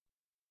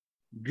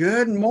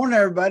Good morning,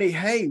 everybody.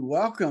 Hey,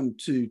 welcome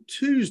to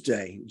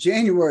Tuesday,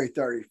 January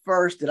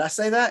 31st. Did I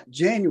say that?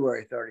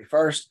 January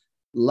 31st,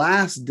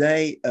 last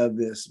day of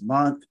this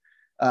month.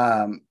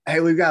 Hey,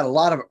 we've got a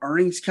lot of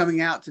earnings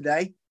coming out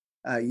today.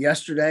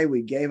 Yesterday,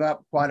 we gave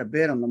up quite a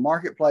bit on the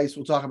marketplace.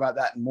 We'll talk about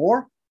that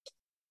more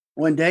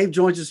when Dave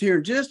joins us here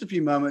in just a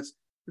few moments.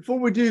 Before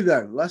we do,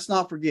 though, let's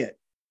not forget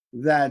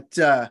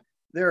that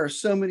there are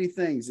so many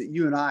things that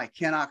you and I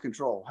cannot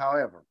control.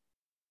 However,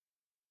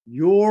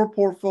 your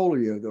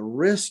portfolio, the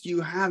risk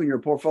you have in your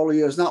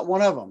portfolio is not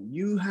one of them.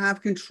 You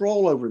have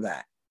control over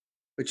that,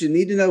 but you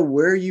need to know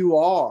where you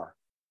are,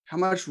 how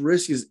much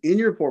risk is in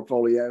your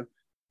portfolio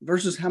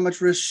versus how much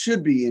risk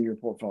should be in your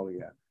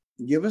portfolio.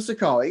 Give us a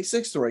call,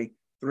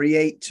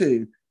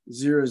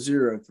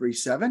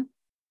 863-382-0037.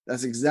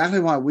 That's exactly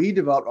why we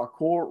developed our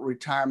core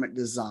retirement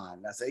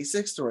design. That's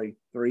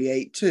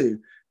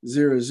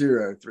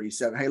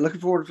 863-382-0037. Hey, looking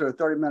forward to a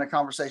 30-minute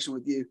conversation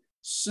with you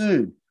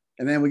soon.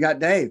 And then we got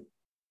Dave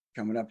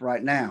coming up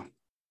right now.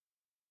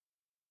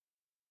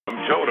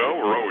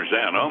 Toto,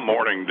 Rosanna,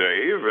 morning,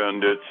 Dave,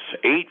 and it's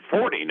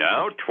 8:40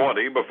 now,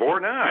 20 before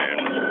 9.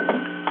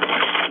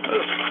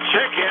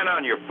 Check in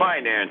on your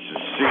finances,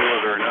 see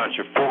whether or not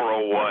your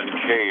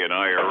 401k and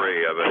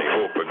IRA have any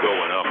hope of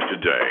going up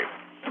today.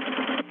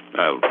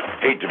 I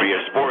hate to be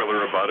a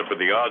spoiler about it, but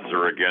the odds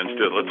are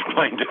against it. Let's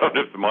find out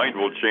if the mind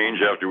will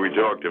change after we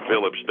talk to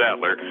Phillip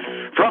Statler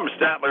from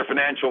Statler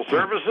Financial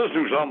Services,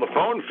 who's on the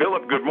phone.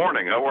 Phillip, good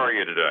morning. How are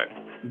you today?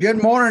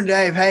 Good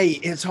morning,Ave. Hey,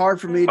 it's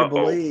hard for me to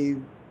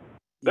believe.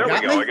 There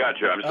we go. I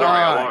got you. I'm sorry.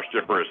 I lost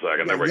you for a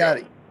second. There we go.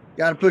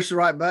 Got to push the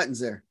right buttons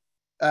there.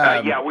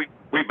 Yeah,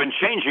 we've been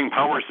changing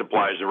power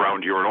supplies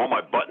around here, and all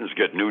my buttons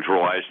get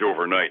neutralized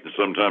overnight, and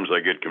sometimes I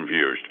get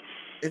confused.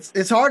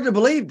 It's hard to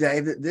believe,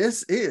 Dave, that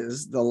this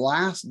is the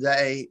last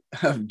day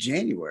of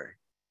January.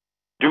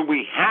 Do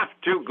we have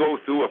to go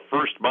through a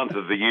first month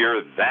of the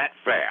year that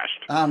fast?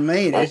 I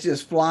mean, it's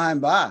just flying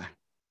by.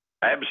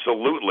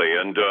 Absolutely.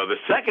 And the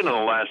second and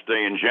the last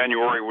day in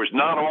January was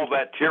not all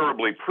that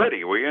terribly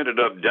pretty. We ended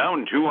up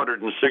down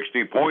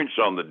 260 points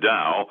on the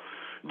Dow,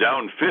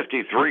 down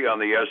 53 on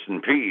the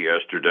S&P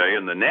yesterday,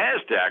 and the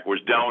NASDAQ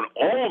was down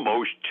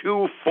almost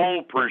 2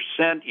 full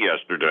percent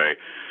yesterday,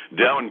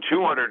 down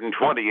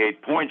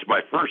 228 points.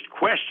 My first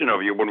question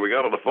of you when we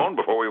got on the phone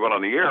before we went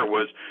on the air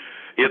was,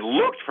 it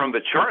looked from the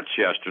charts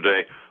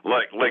yesterday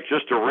like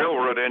just a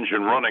railroad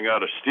engine running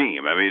out of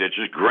steam. I mean, it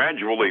just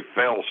gradually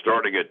fell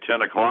starting at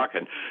 10 o'clock,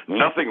 and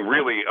nothing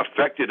really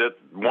affected it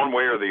one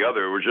way or the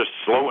other. It was just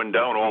slowing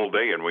down all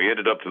day, and we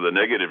ended up to the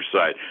negative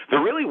side.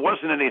 There really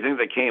wasn't anything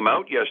that came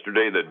out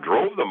yesterday that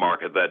drove the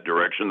market that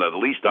direction, that at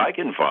least I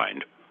can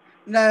find.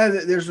 No,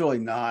 there's really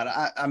not.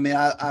 I mean,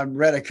 I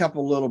read a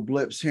couple little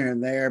blips here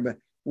and there, but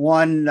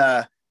one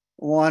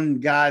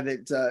guy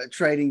that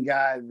trading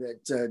guy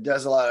that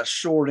does a lot of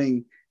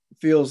shorting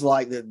feels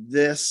like that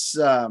this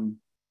that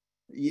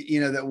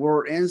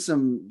we're in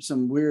some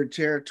weird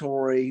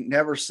territory.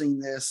 Never seen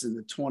this in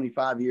the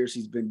 25 years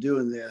he's been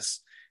doing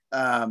this.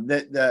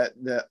 That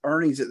the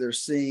earnings that they're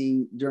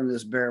seeing during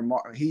this bear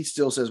market, he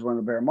still says we're in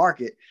a bear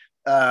market,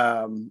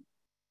 are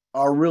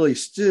really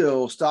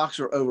still stocks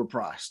are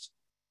overpriced.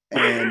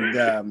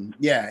 And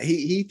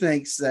he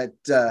thinks that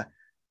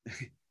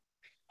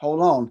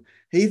hold on.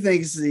 He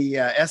thinks the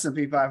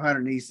S&P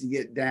 500 needs to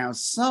get down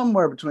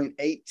somewhere between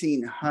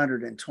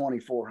 1,800 and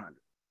 2,400.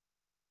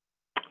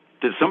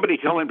 Did somebody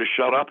tell him to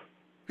shut up?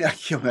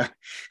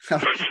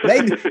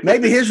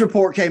 maybe his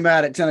report came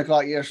out at 10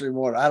 o'clock yesterday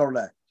morning. I don't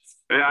know.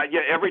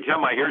 Every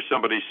time I hear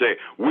somebody say,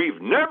 we've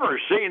never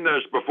seen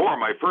this before,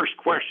 my first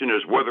question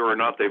is whether or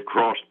not they've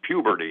crossed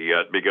puberty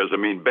yet, because, I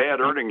mean, bad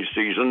earnings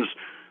seasons,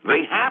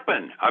 they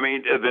happen. I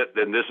mean,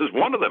 and this is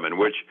one of them in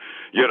which,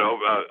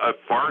 a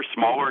far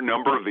smaller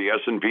number of the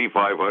S&P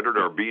 500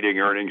 are beating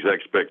earnings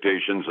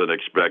expectations than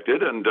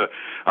expected. And,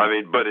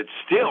 but it's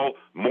still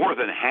more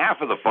than half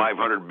of the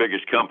 500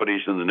 biggest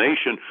companies in the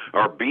nation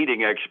are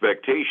beating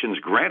expectations.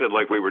 Granted,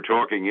 like we were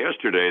talking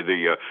yesterday,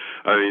 the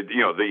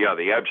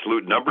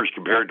absolute numbers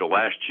compared to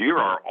last year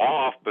are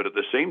off, but at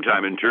the same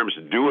time, in terms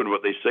of doing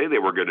what they say they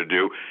were going to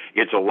do,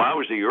 it's a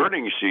lousy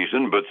earnings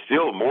season, but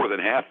still more than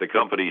half the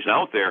companies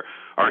out there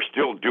are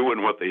still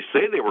doing what they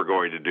say they were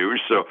going to do.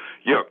 So,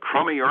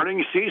 crummy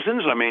earnings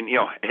seasons, I mean,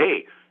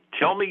 hey,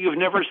 tell me you've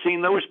never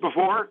seen those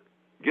before?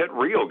 Get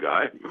real,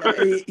 guy.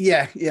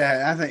 Yeah.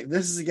 I think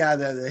this is a guy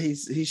that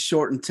he's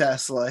shorting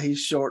Tesla, he's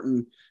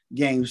shorting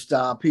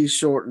GameStop, he's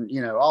shorting,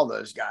 all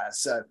those guys.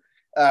 So,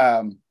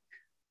 kind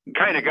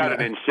of got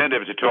an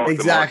incentive to talk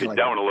the market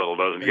down a little,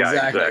 doesn't he?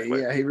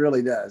 Exactly. Yeah, he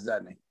really does,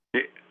 doesn't he?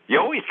 You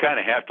always kind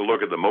of have to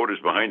look at the motives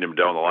behind him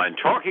down the line.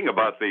 Talking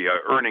about the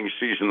earnings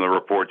season, the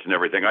reports and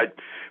everything, I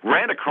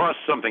ran across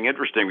something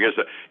interesting because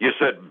you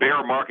said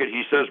bear market.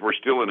 He says we're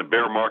still in a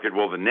bear market.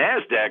 Well, the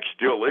NASDAQ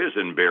still is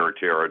in bear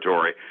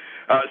territory.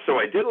 So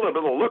I did a little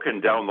bit of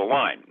looking down the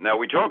line. Now,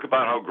 we talk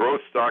about how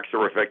growth stocks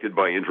are affected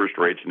by interest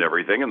rates and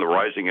everything, and the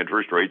rising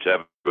interest rates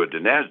have good to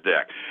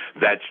NASDAQ.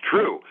 That's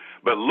true.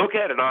 But look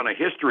at it on a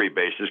history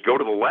basis. Go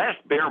to the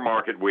last bear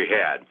market we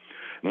had.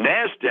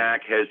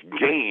 NASDAQ has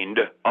gained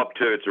up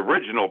to its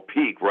original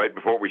peak right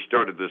before we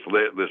started this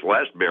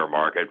last bear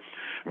market,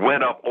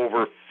 went up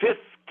over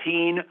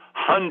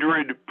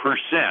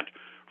 1,500%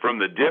 from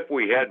the dip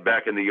we had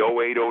back in the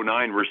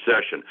 08-09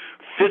 recession.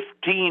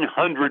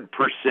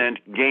 1,500%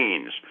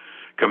 gains.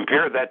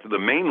 Compare that to the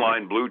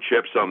mainline blue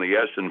chips on the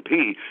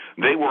S&P.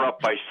 They were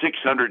up by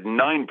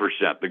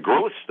 609%. The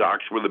growth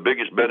stocks were the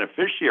biggest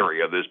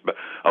beneficiary of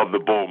the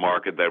bull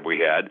market that we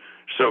had.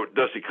 So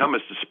does it come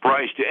as a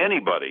surprise to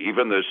anybody,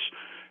 even this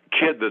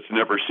kid that's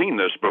never seen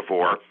this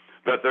before,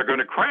 that they're going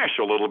to crash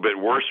a little bit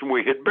worse when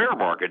we hit bear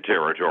market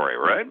territory,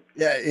 right?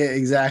 Yeah,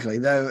 exactly.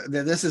 Though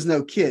this is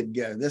no kid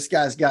go. This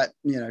guy's got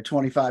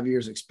 25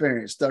 years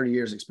experience, 30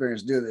 years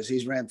experience doing this.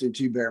 He's ran through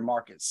 2 bear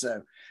markets,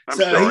 so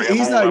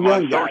he's not a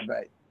young guy,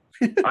 but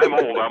I'm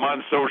old. I'm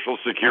on Social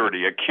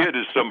Security. A kid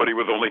is somebody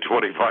with only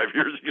 25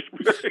 years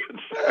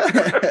experience.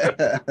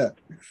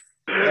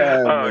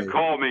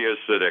 Call me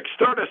acidic.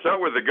 Start us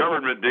out with the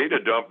government data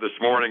dump this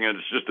morning, and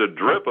it's just a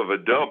drip of a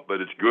dump,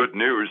 but it's good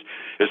news,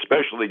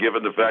 especially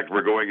given the fact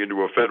we're going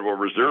into a Federal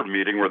Reserve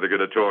meeting where they're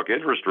going to talk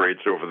interest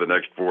rates over the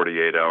next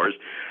 48 hours.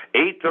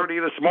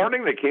 8:30 this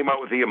morning, they came out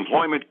with the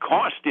Employment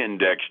Cost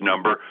Index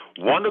number.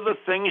 One of the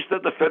things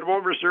that the Federal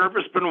Reserve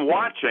has been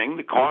watching,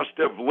 the cost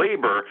of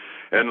labor,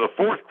 and the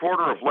fourth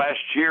quarter of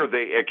last year,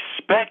 they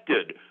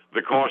expected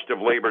the cost of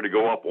labor to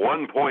go up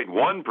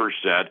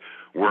 1.1%.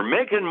 We're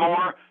making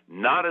more,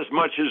 not as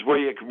much as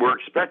we were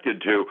expected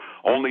to,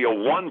 only a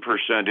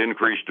 1%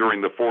 increase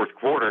during the fourth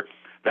quarter.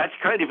 That's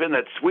kind of in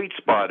that sweet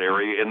spot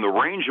area, in the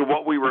range of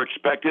what we were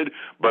expected,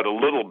 but a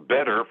little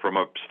better from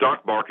a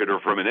stock market or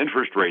from an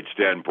interest rate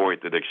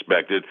standpoint than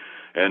expected.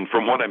 And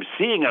from what I'm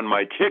seeing on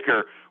my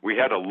ticker, we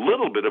had a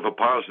little bit of a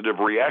positive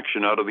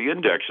reaction out of the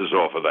indexes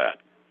off of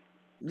that.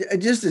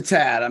 Just a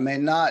tad. I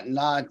mean, not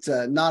enough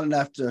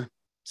to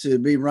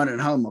be running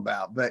home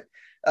about, but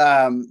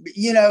and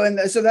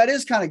so that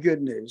is kind of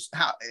good news.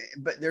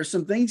 But there's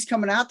some things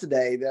coming out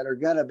today that are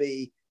going to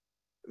be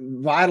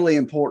vitally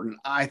important.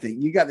 I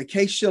think you got the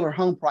Case-Shiller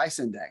Home Price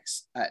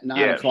Index at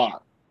 9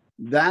 o'clock.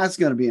 That's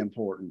going to be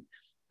important,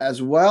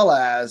 as well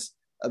as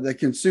the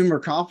Consumer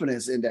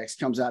Confidence Index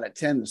comes out at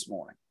 10 this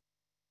morning.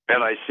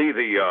 And I see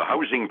the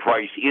Housing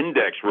Price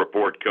Index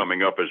report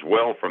coming up as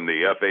well from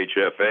the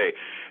FHFA,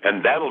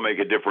 and that'll make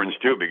a difference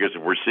too, because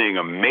if we're seeing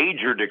a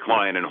major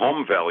decline in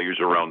home values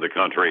around the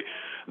country,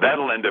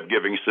 that'll end up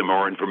giving some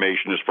more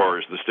information as far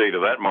as the state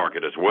of that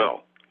market as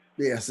well.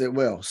 Yes, it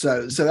will.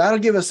 So that'll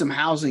give us some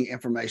housing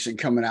information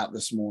coming out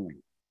this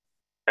morning.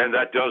 And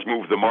that does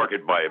move the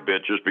market by a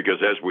bit, just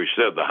because, as we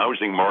said, the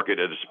housing market,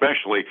 and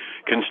especially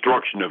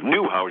construction of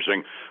new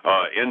housing,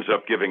 ends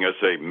up giving us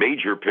a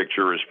major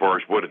picture as far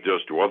as what it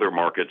does to other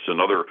markets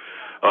and other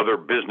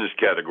business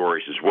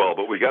categories as well.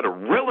 But we got a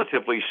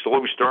relatively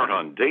slow start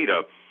on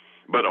data,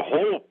 but a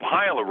whole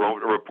pile of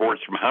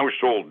reports from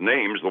household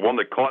names. The one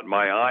that caught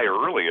my eye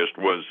earliest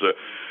was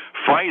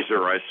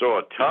Pfizer. I saw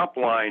a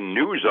top-line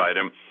news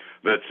item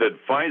that said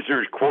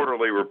Pfizer's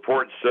quarterly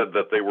report said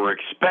that they were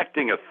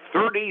expecting a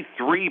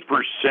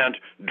 33%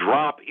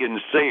 drop in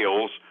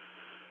sales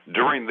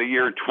during the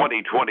year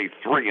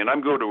 2023. And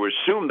I'm going to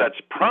assume that's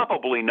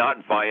probably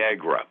not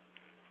Viagra.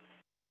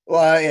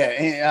 Well,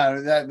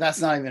 yeah,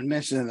 that's not even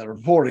mentioned in the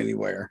report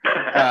anywhere.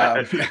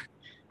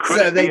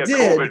 So they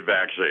did. COVID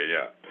vaccine,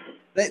 yeah.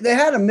 They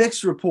had a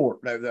mixed report,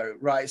 though,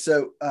 right?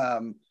 So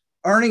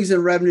earnings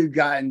and revenue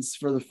guidance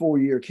for the full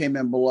year came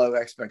in below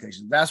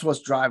expectations. That's what's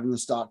driving the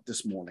stock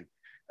this morning.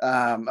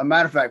 A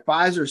matter of fact,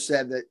 Pfizer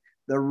said that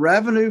the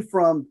revenue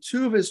from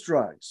 2 of its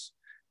drugs,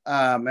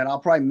 and I'll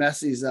probably mess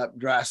these up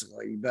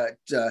drastically, but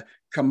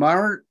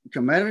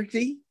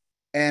Comirnaty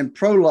and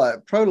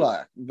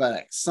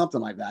Prolax,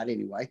 something like that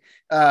anyway,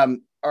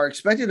 are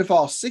expected to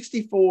fall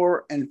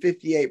 64% and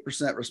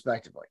 58%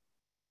 respectively.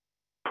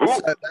 Cool.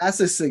 So that's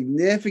a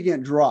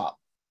significant drop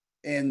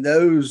in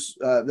those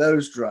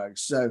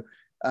drugs. So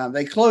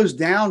they closed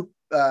down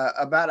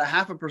about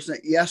 0.5%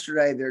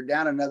 yesterday. They're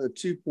down another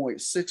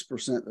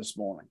 2.6% this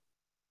morning.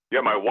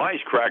 Yeah, my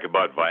wisecrack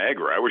about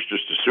Viagra, I was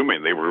just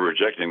assuming they were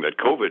rejecting that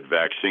COVID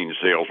vaccine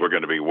sales were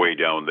going to be way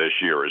down this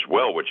year as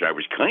well, which I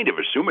was kind of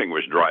assuming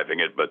was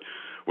driving it. But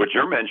what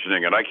you're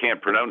mentioning, and I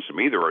can't pronounce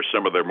them either, are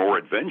some of their more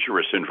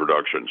adventurous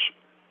introductions.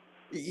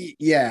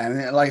 Yeah,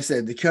 and like I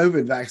said, the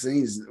COVID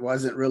vaccines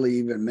wasn't really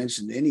even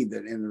mentioned any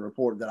that in the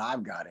report that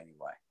I've got anyway.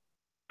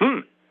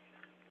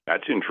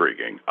 That's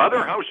intriguing.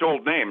 Other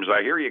household names,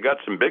 I hear you got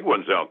some big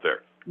ones out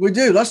there. We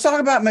do. Let's talk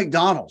about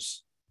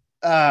McDonald's.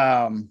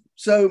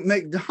 So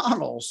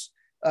McDonald's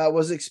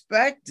was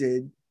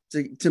expected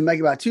to make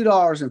about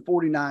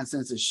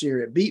 $2.49 a share.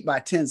 It beat by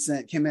 10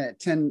 cents, came in at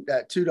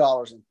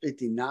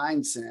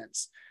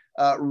 $2.59.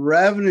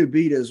 Revenue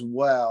beat as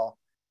well.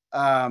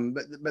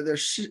 But they're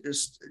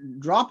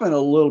dropping a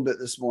little bit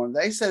this morning.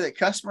 They say that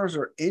customers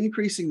are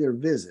increasing their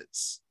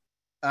visits.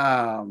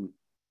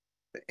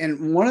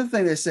 And one of the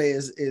things they say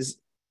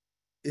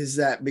is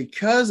that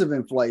because of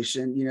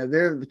inflation,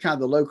 they're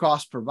the low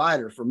cost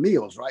provider for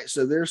meals, right?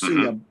 So they're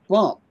seeing a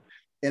bump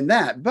in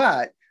that.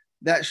 But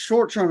that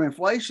short-term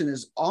inflation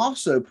is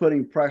also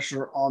putting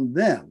pressure on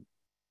them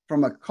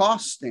from a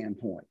cost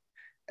standpoint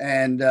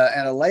and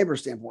a labor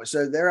standpoint.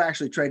 So they're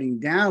actually trading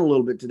down a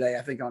little bit today,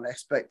 I think, on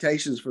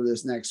expectations for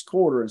this next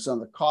quarter and some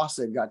of the costs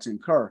they've got to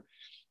incur.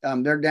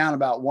 They're down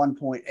about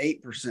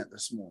 1.8%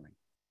 this morning.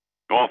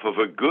 Off of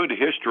a good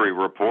history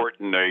report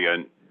and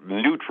a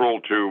neutral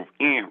to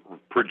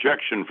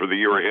projection for the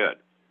year ahead.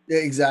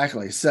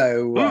 Exactly.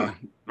 So,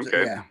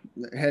 okay. yeah,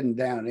 heading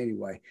down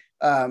anyway.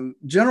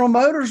 General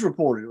Motors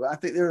reported. I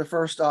think they're the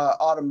first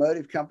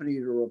automotive company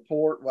to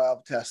report.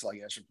 Well, Tesla, I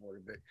guess,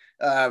 reported, but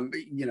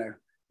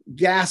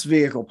gas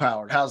vehicle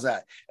powered. How's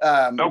that?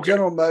 Okay.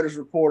 General Motors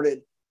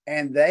reported,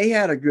 and they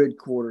had a good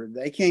quarter.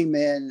 They came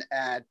in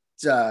at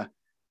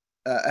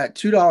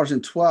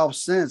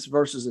 $2.12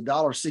 versus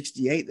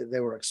 $1.68 that they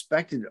were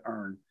expected to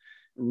earn.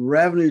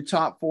 Revenue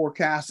top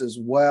forecast as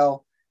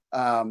well.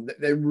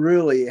 They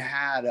really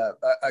had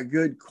a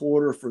good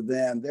quarter for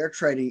them. They're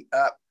trading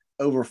up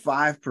over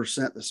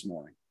 5% this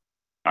morning.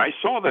 I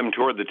saw them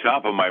toward the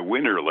top of my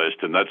winner list,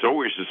 and that's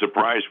always a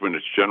surprise when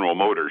it's General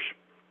Motors.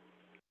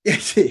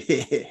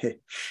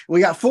 We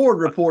got Ford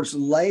reports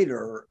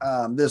later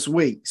this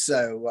week,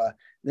 so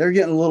they're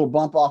getting a little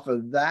bump off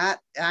of that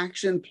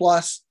action,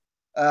 plus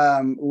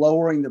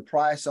lowering the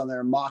price on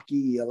their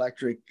Mach-E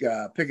electric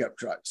pickup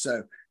truck.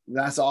 So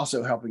that's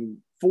also helping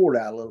Ford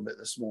out a little bit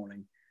this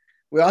morning.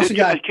 We also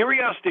got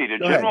curiosity.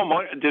 Did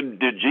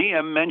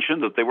GM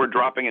mention that they were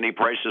dropping any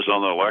prices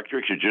on the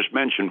electrics? You just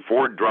mentioned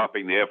Ford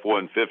dropping the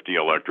F-150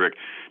 electric.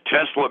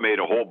 Tesla made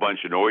a whole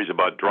bunch of noise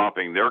about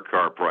dropping their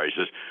car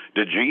prices.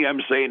 Did GM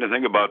say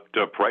anything about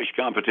price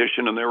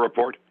competition in their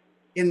report?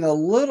 In the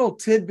little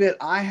tidbit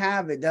I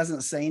have, it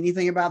doesn't say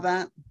anything about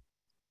that.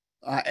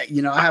 I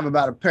have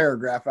about a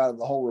paragraph out of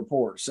the whole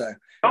report. So,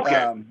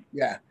 okay.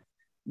 Yeah.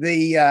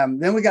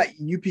 Then we got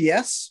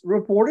UPS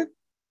reported.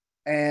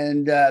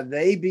 And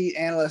they beat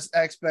analyst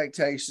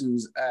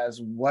expectations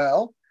as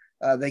well.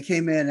 They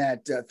came in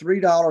at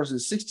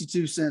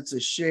 $3.62 a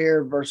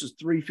share versus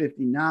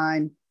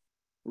 $3.59.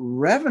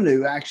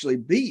 Revenue actually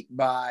beat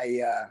by,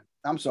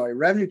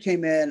 revenue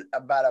came in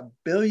about $1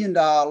 billion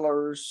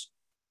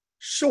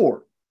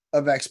short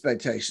of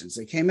expectations.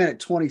 They came in at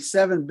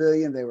 $27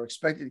 billion. They were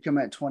expected to come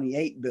in at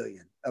 $28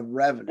 billion of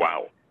revenue.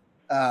 Wow.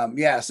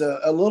 So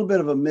a little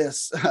bit of a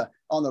miss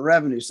on the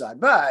revenue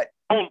side, but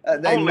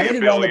they only made a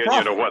it billion, on the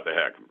profit. What the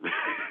heck?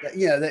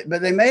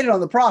 But they made it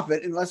on the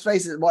profit. And let's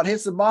face it, what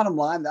hits the bottom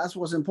line, that's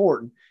what's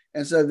important.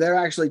 And so they're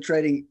actually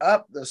trading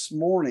up this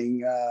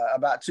morning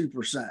about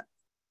 2%.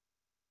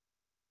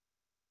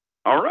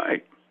 All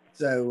right.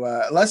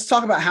 So let's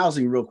talk about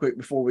housing real quick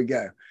before we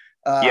go.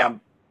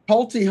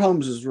 Pulte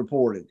Homes is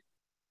reported.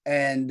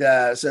 And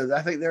so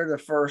I think they're the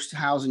first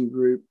housing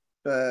group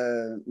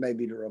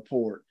maybe to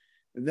report.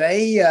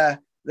 They had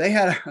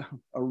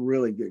a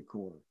really good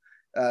quarter.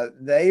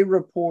 They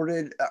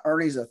reported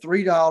earnings of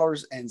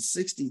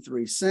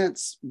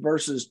 $3.63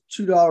 versus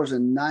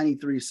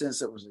 $2.93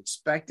 that was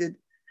expected.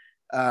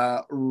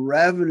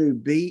 Revenue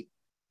beat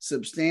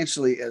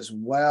substantially as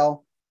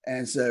well.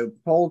 And so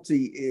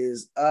Pulte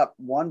is up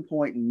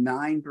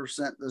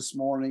 1.9% this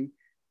morning.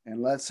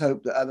 And let's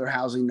hope the other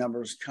housing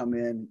numbers come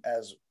in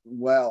as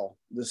well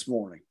this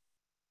morning.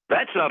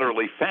 That's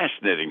utterly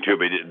fascinating to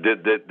me.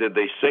 Did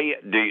they say?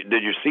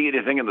 Did you see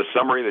anything in the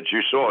summary that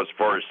you saw as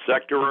far as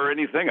sector or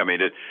anything? I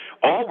mean,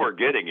 all we're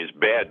getting is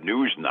bad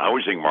news in the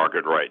housing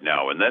market right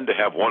now, and then to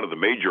have one of the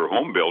major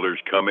home builders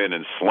come in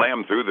and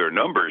slam through their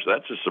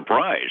numbers—that's a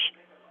surprise.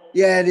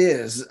 Yeah, it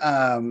is.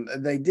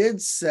 They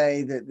did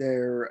say that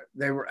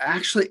they were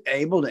actually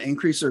able to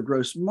increase their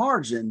gross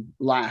margin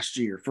last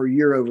year for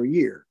year over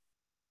year,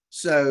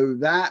 so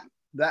that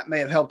may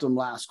have helped them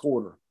last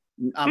quarter.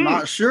 I'm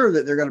not sure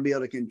that they're going to be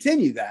able to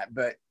continue that,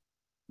 but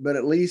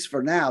at least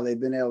for now, they've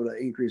been able to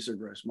increase their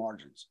gross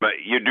margins. But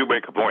you do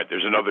make a point.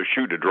 There's another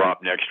shoe to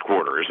drop next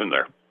quarter, isn't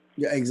there?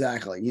 Yeah,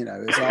 exactly.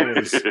 It's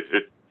always,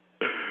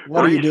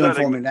 what are you doing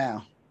for me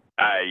now?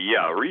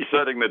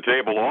 Resetting the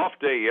table. Off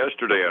day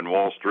yesterday on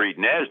Wall Street.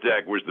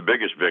 NASDAQ was the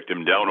biggest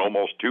victim, down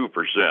almost 2%.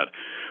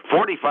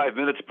 45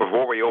 minutes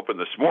before we open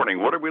this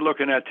morning, what are we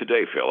looking at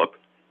today, Phillip?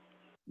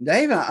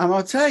 Dave, I'm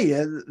going to tell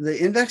you, the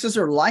indexes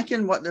are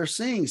liking what they're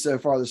seeing so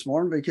far this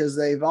morning because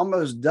they've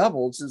almost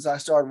doubled since I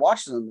started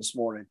watching them this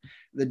morning.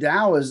 The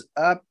Dow is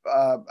up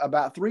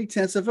about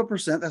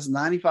 0.3%. That's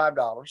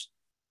 $95.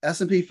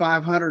 S&P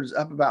 500 is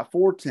up about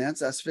 0.4.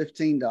 That's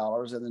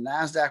 $15. And the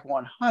NASDAQ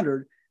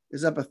 100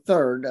 is up a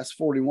third. That's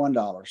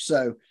 $41.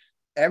 So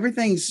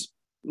everything's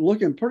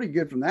looking pretty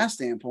good from that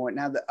standpoint.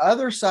 Now, the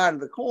other side of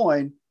the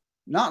coin,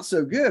 not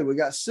so good. We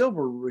got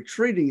silver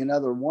retreating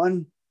another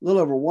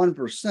little over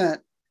 1%.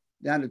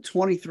 Down to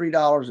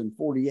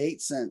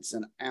 $23.48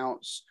 an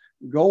ounce.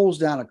 Gold's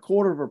down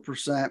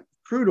 0.25%.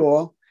 Crude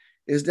oil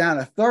is down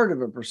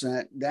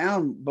 0.33%,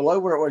 down below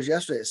where it was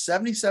yesterday at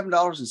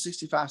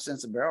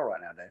 $77.65 a barrel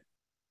right now, Dave.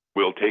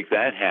 We'll take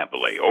that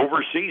happily.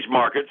 Overseas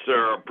markets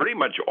are pretty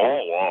much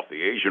all off. The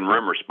Asian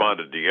Rim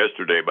responded to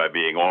yesterday by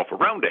being off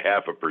around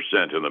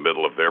 0.5% in the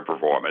middle of their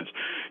performance.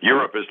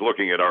 Europe is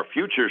looking at our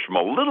futures from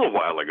a little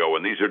while ago,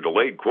 and these are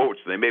delayed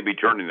quotes. They may be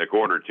turning the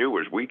corner, too,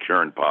 as we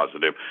turn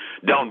positive,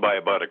 down by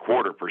about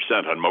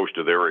 0.25% on most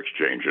of their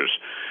exchanges.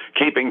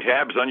 Keeping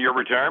tabs on your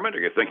retirement?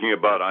 Are you thinking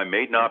about, I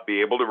may not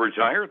be able to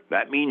retire?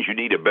 That means you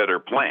need a better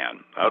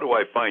plan. How do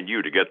I find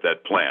you to get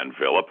that plan,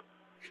 Phillip?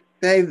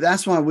 Dave,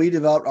 that's why we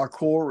developed our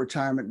core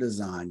retirement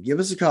design. Give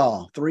us a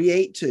call,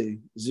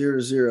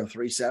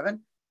 382-0037,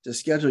 to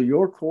schedule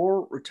your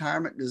core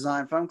retirement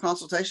design phone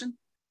consultation.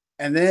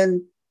 And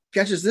then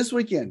catch us this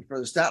weekend for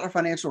the Statler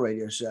Financial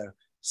Radio Show,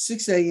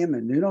 6 a.m.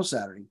 and noon on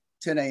Saturday,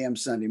 10 a.m.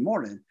 Sunday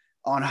morning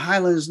on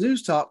Highlands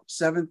News Talk,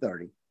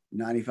 730,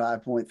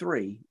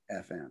 95.3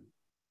 FM.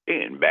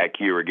 And back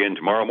here again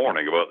tomorrow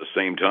morning about the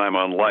same time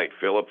on Light.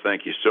 Phillip,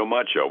 thank you so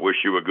much. I wish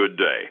you a good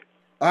day.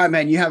 All right,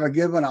 man. You have a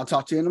good one. I'll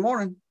talk to you in the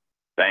morning.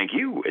 Thank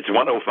you. It's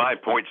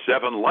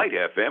 105.7 Light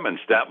FM and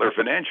Statler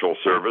Financial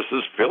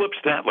Services, Phillip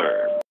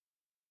Statler.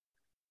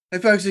 Hey,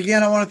 folks,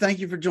 again, I want to thank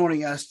you for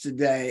joining us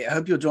today. I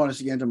hope you'll join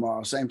us again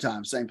tomorrow, same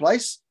time, same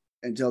place.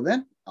 Until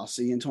then, I'll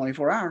see you in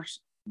 24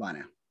 hours. Bye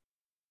now.